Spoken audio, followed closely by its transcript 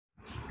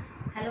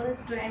Hello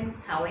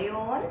students, how are you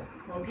all?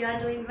 Hope you are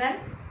doing well.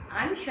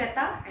 I am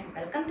Shweta and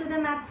welcome to the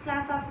maths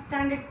class of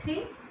standard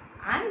 3.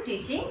 I am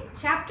teaching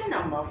chapter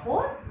number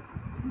 4,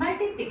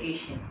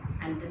 multiplication,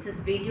 and this is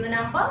video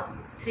number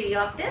 3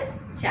 of this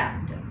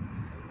chapter.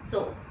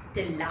 So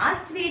till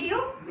last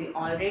video we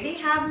already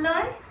have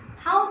learned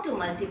how to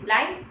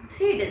multiply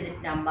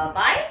 3-digit number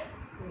by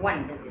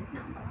 1-digit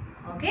number.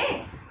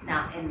 Okay,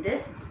 now in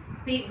this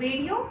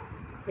video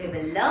we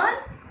will learn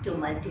to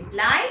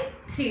multiply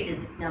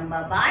 3-digit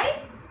number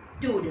by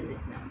 2-digit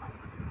number.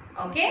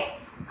 Okay,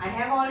 I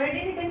have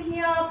already written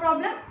here a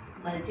problem.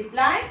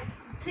 Multiply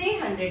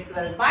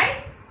 312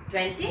 by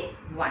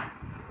 21.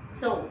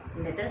 So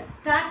let us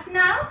start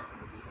now.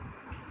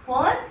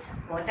 First,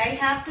 what I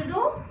have to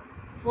do?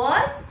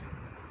 First,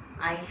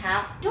 I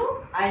have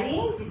to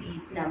arrange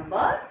these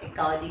numbers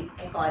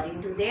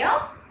according to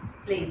their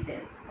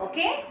places.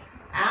 Okay,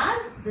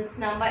 as this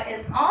number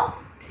is of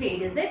 3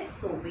 digits,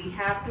 so we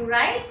have to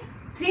write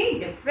 3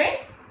 different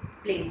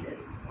places.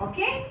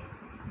 Okay,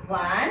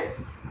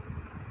 ones,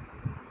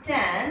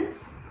 tens,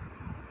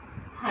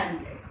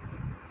 hundreds.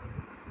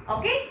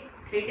 Okay,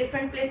 3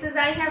 different places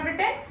I have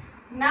written.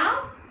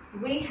 Now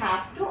we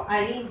have to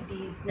arrange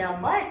these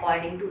numbers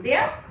according to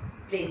their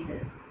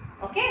places.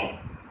 Okay,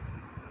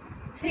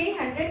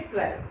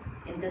 312.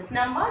 In this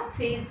number,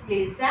 3 is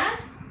placed at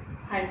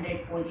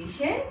 100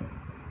 position,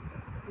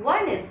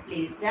 1 is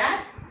placed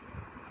at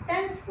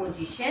tens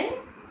position,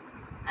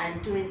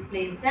 and 2 is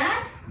placed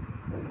at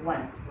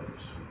ones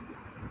position.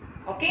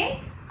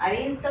 Okay,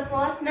 arrange the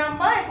first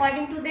number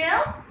according to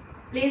their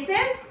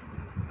places.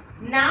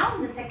 Now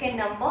the second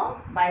number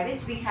by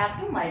which we have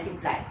to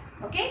multiply.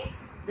 Okay,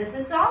 this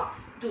is of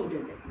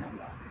 2-digit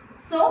number.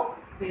 So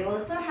we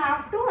also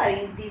have to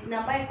arrange these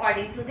numbers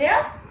according to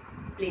their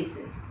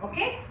places.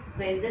 Okay,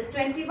 so in this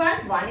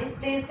 21, 1 is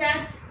placed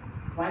at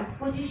ones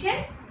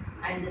position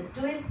and this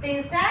 2 is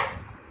placed at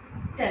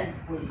tens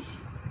position.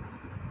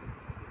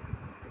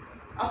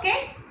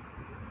 Okay,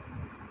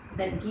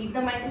 then give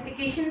the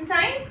multiplication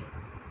sign.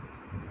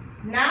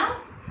 Now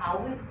how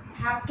we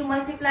have to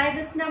multiply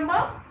this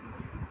number?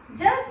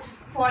 Just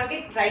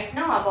forget right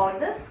now about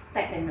this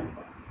second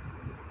number.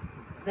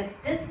 With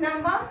this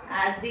number,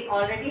 as we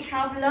already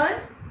have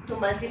learned to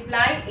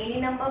multiply any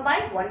number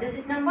by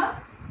 1-digit number,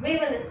 we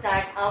will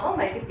start our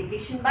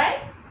multiplication by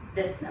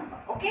this number.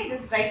 Okay,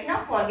 just right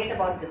now forget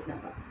about this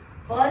number.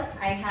 First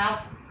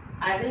I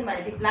will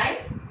multiply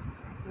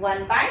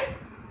 1 by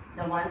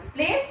the ones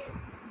place,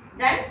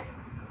 then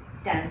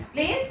tens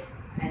place,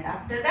 and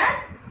after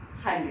that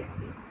 100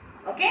 place.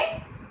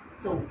 Okay,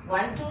 so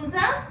 1 twos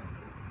are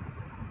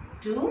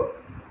 2,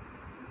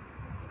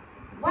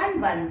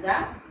 1 ones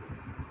are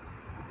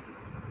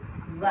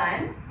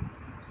 1,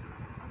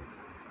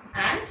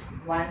 and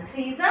 1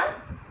 threes are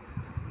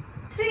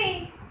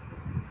 3.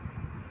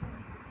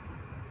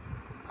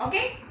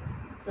 Okay,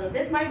 so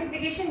this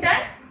multiplication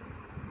done.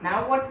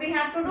 Now what we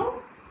have to do?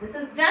 This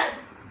is done.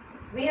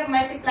 We have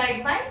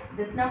multiplied by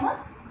this number.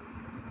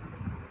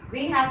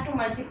 We have to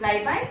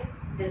multiply by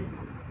this number,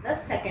 the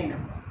second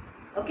number.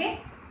 Okay,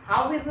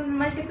 how we will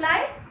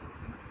multiply?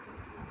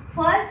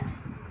 First,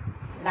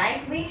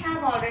 like we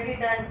have already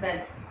done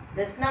with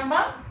this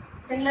number,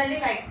 similarly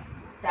like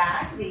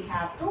that we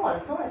have to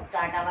also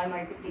start our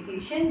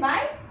multiplication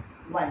by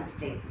ones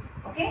place.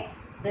 Okay,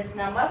 this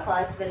number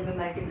first will be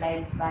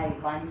multiplied by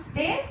ones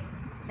place,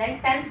 then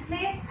tens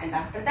place, and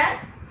after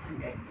that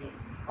 100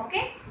 place.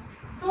 Okay,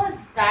 so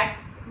start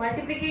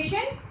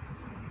multiplication.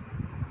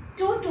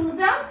 2 twos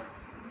are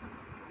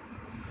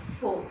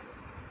 4.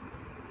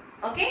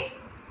 Okay,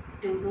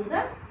 2 twos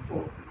are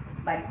 4.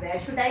 But where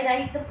should I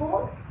write the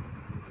 4?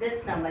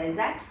 This number is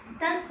at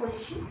tens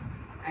position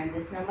and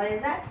this number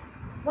is at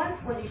ones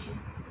position.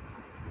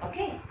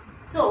 Okay,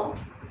 so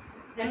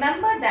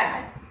remember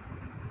that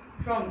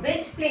from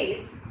which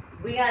place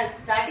we are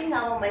starting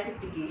our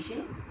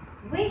multiplication,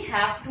 we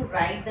have to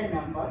write the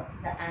number,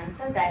 the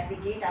answer that we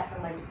get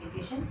after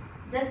multiplication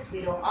just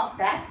below of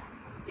that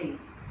place.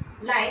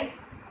 Like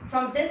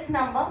from this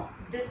number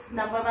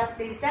was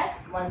placed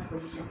at ones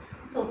position.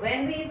 So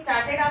when we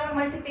started our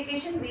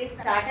multiplication, we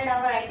started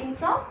our writing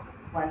from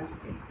ones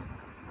place.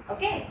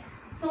 Okay,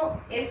 so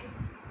if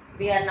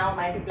we are now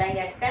multiplying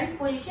at tens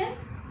position,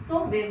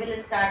 so we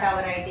will start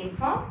our writing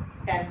from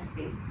tens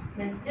place.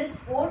 Means this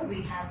 4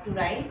 we have to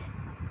write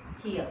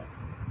here.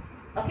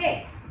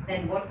 Okay,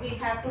 then what we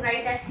have to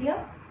write at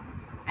here?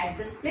 At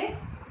this place,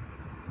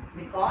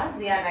 because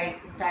we are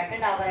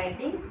started our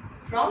writing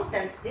from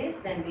tens place,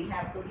 then we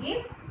have to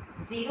give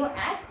 0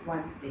 at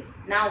ones place.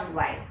 Now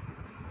why?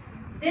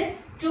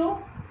 This 2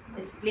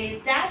 is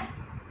placed at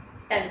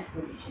tens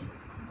position.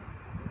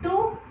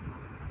 2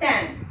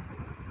 10.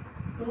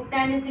 2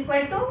 10 is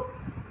equal to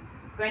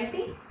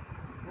 20.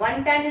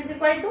 1 10 is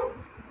equal to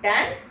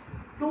 10.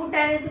 2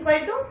 10 is equal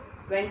to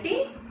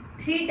 20.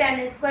 3 10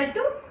 is equal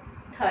to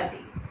 30.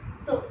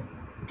 So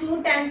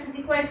 2 tens is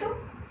equal to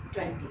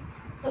 20.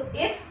 So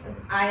if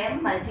I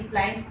am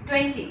multiplying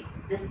 20,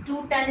 this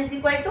 2 10 is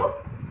equal to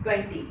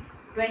 20.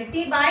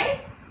 20 by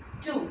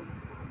 2.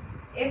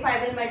 if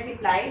I will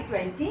multiply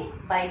 20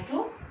 by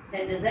 2,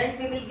 then result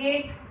we will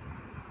get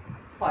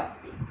 40.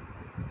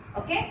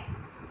 Okay.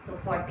 So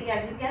 40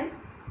 as you can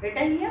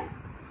written here.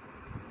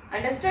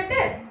 Understood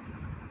this?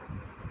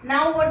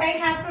 Now what I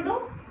have to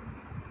do?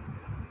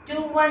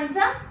 2 ones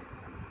are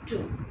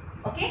 2.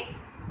 Okay.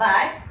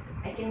 But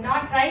I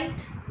cannot write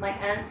my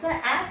answer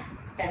at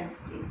tens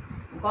place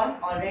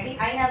because already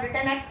I have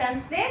written at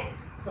tens place.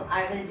 So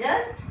I will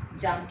just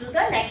jump to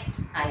the next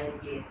higher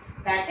place.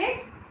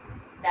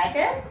 That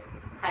is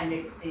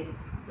hundreds place.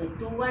 So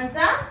 2 ones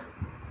are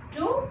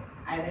 2.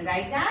 I will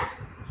write at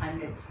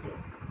hundreds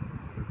place.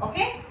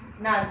 Okay.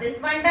 Now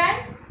this one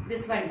done.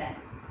 This one done.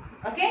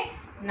 Okay.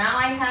 Now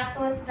I have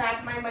to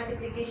start my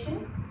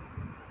multiplication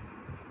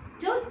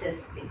to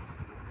this place.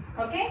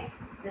 Okay.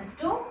 This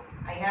 2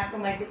 I have to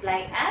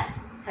multiply at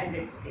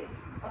hundreds place.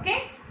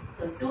 Okay.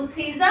 So 2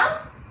 3s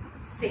are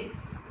 6.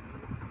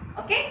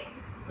 Okay.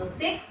 So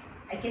 6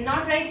 I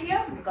cannot write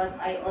here because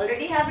I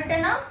already have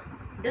written a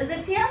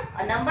digit here,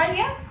 a number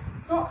here.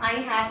 So I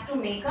have to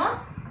make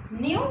a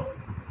new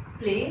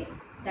place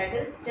that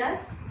is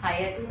just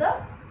higher to the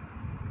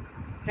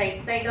right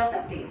side of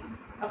the place.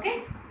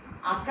 Okay.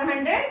 After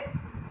 100,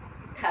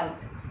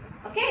 1000.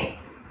 Okay.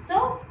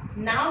 So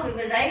now we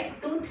will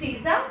write 2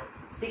 3s are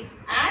 6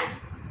 at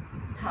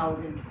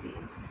 1000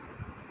 place.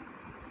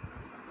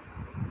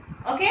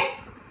 Okay.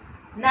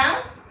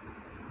 Now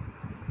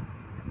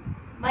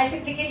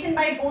multiplication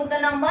by both the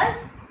numbers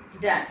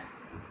done.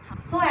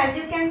 So as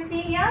you can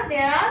see here,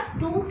 there are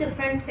 2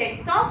 different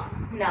sets of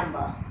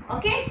number.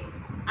 Okay.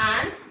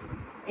 And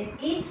in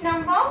each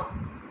number,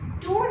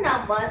 2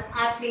 numbers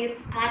are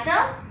placed at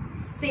a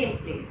same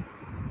place.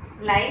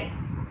 Like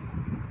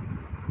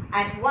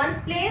at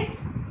ones place,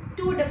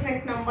 2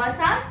 different numbers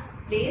are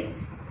placed.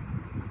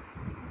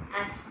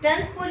 At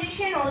tens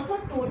position also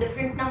 2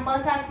 different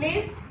numbers are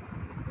placed.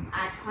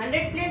 At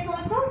 100 place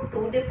also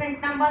 2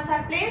 different numbers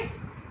are placed.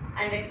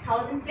 And at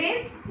 1000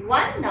 place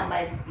 1 number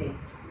is placed.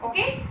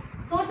 Okay.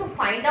 So to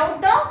find out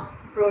the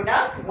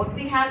product, what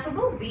we have to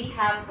do? We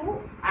have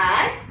to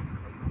add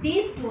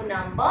these 2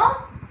 numbers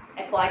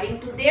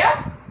according to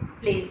their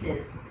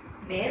places.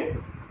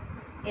 Means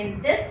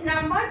in this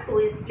number 2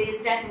 is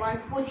placed at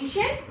 1's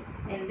position.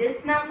 In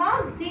this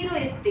number 0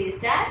 is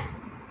placed at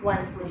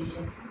 1's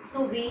position.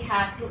 So we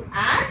have to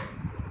add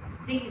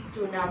these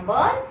 2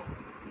 numbers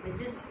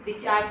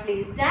which are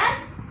placed at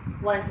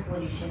 1's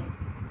position.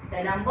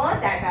 The number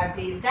that are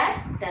placed at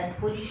 10's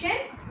position,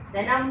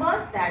 the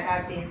numbers that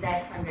are placed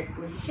at 100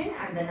 position,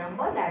 and the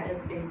number that is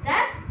placed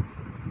at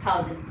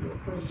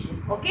 1000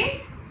 position.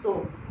 Okay.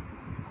 So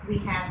we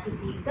have to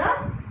keep the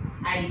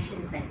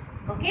addition sign.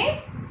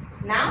 Okay.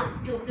 Now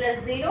 2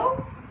 plus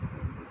 0,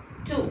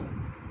 2.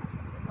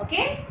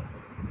 Okay.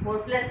 4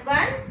 plus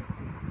 1,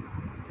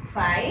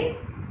 5.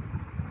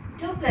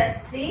 2 plus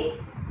 3,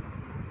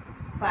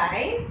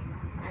 5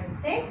 and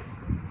 6.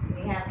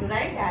 We have to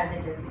write as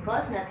it is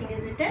because nothing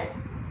is written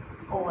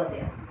over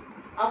there.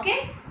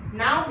 Okay.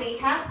 Now we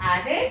have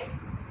added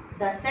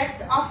the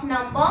sets of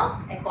number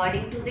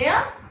according to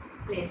their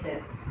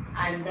places.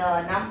 And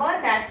the number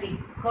that we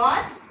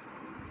got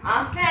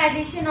after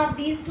addition of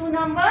these 2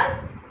 numbers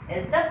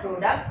is the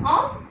product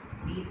of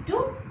these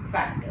 2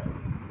 factors.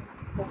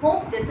 I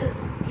hope this is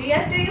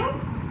clear to you.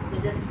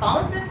 So just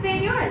pause this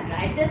video and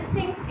write these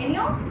things in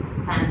your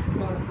hands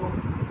notebook.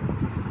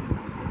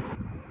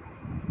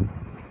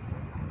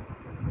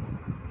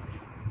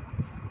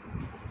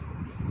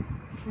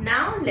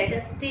 Now let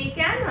us take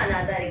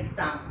another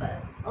example.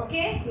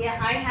 Okay, here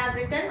I have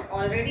written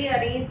already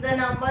arrange the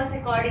numbers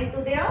according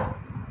to their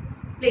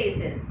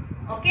places.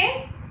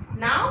 Okay,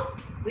 now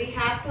we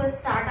have to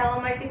start our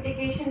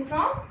multiplication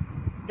from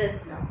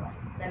this number.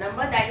 The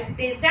number that is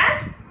placed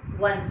at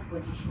 1's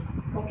position.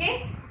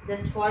 Okay,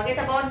 just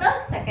forget about the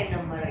second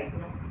number right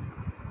now.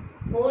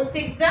 4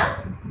 6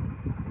 are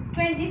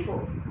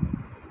 24.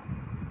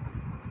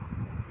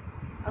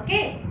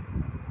 Okay,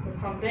 so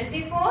from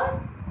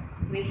 24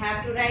 we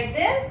have to write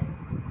this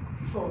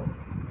 4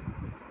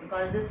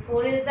 because this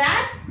 4 is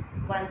at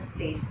 1's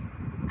place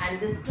and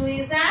this 2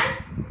 is at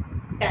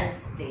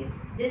 10's place.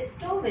 This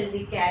 2 will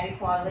be carried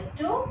forward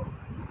to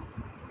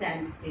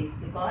 10's place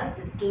because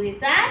this 2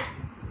 is at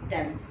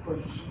 10's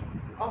position.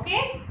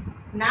 Okay.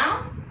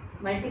 Now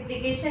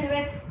multiplication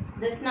with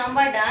this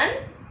number done.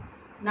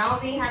 Now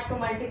we have to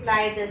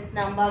multiply this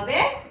number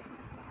with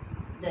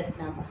this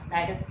number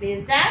that is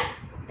placed at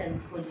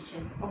 10's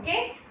position.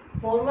 Okay.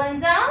 4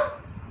 ones are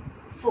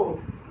 4.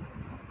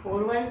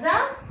 4 ones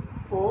are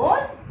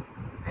 4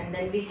 and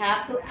then we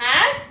have to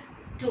add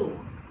 2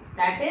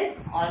 that is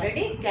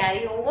already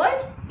carry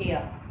over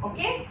here.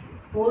 Okay.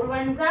 4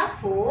 ones are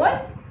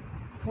 4.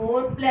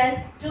 4 plus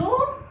 2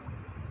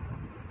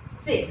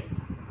 6.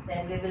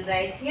 Then we will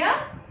write here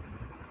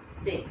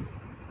 6.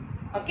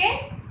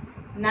 Okay.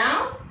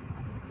 Now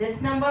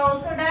this number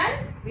also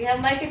done. We have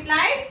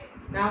multiplied.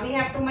 Now we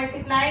have to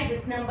multiply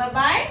this number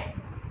by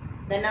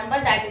the number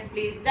that is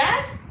placed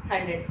at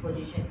 100's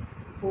position.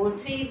 4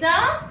 3s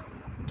are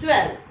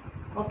 12.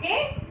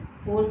 Okay.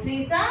 4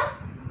 3s are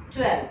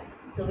 12.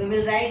 So we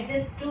will write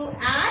this 2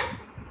 at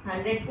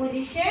 100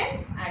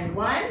 position, and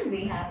 1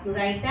 we have to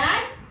write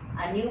at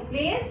a new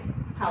place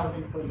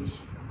 1000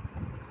 position.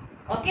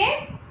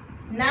 Okay.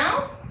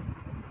 Now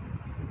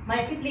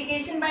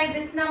multiplication by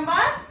this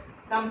number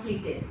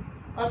completed.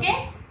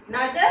 Okay.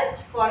 Now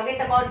just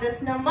forget about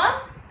this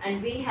number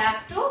and we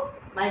have to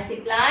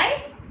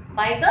multiply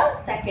by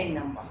the second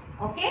number.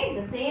 Okay.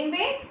 The same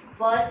way,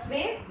 first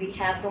way we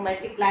have to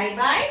multiply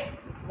by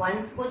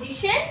 1's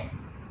position,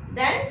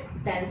 then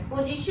 10's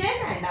position,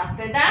 and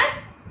after that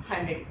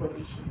 100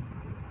 position.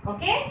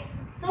 Okay.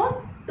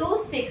 So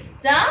 2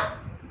 6 ja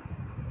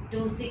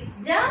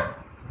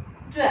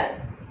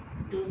 12.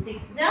 2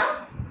 6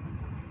 ja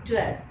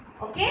 12.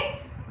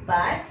 Okay.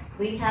 But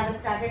we have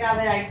started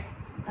our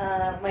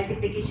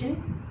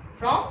multiplication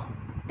from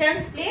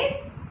 10's place.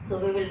 So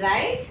we will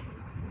write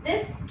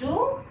this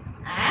 2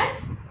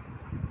 at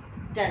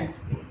 10's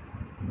place.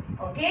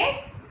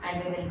 Okay.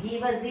 And we will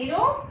give a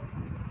 0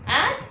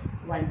 at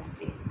 1's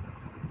place.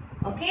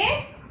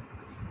 Okay.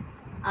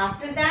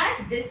 After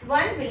that, this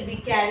one will be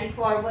carried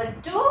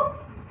forward to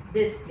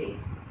this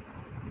place.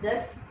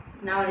 Just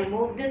now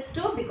remove this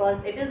 2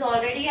 because it is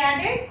already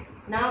added.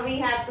 Now we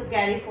have to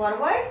carry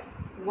forward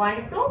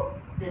 1 to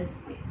this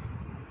place.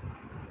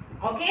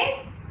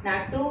 Okay.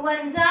 Now 2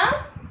 1s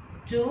are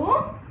 2.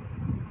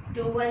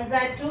 2 1s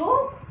are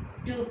 2.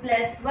 2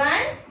 plus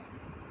 1,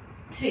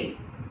 3.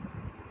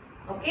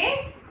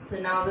 Okay. So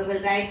now we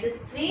will write this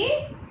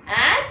 3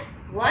 at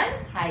one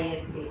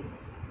higher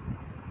place.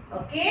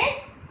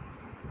 Okay.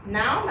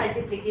 Now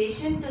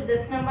multiplication to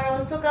this number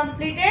also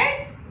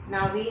completed.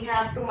 Now we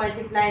have to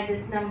multiply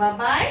this number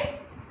by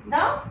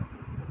the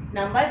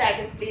number that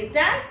is placed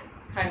at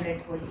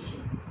 100th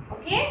position.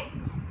 Okay.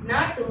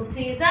 Now 2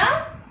 3s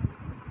are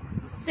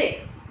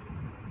 6.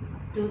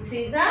 2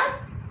 3s are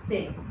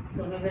 6.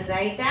 So we will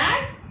write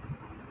at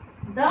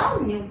the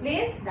new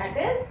place, that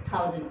is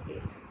 1000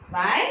 place.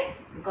 Why?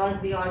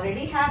 Because we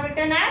already have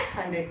written at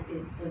 100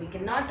 place. So we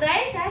cannot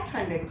write at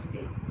 100th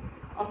place.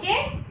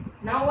 Okay.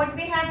 Now what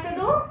we have to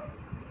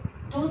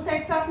do? 2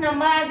 sets of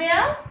number are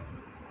there,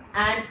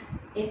 and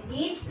in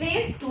each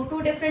place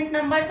 2 different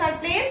numbers are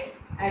placed.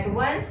 At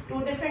 1's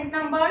 2 different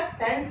number,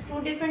 10's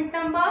 2 different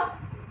number,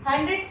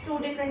 100's 2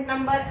 different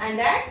number, and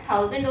at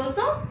 1000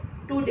 also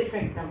 2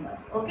 different numbers.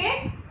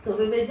 Okay. So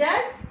we will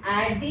just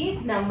add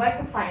these numbers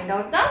to find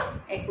out the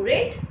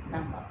accurate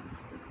number.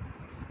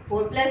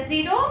 4 plus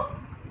 0,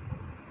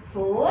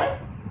 4.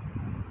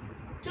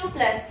 2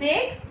 plus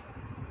 6,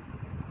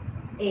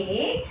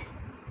 8.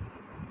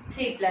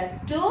 3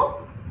 plus 2,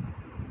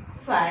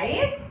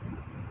 5.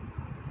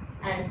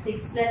 And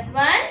 6 plus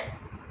 1,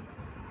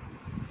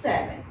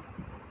 7.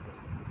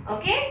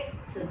 Okay.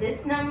 So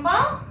this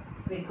number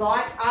we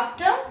got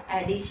after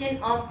addition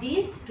of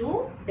these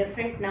 2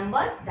 different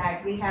numbers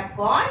that we have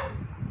got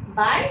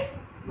by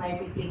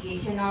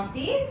multiplication of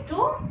these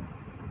 2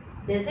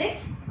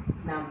 digit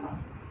number.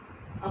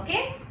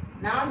 Okay.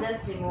 Now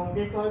just remove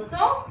this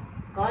also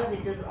because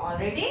it is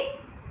already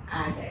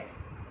added.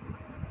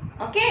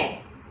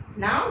 Okay.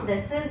 Now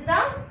this is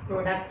the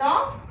product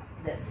of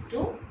these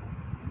 2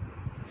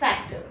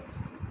 factors.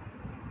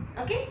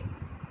 Okay.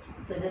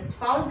 So just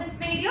pause this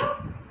video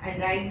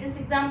and write this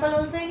example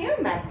also in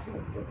your maths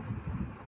notebook.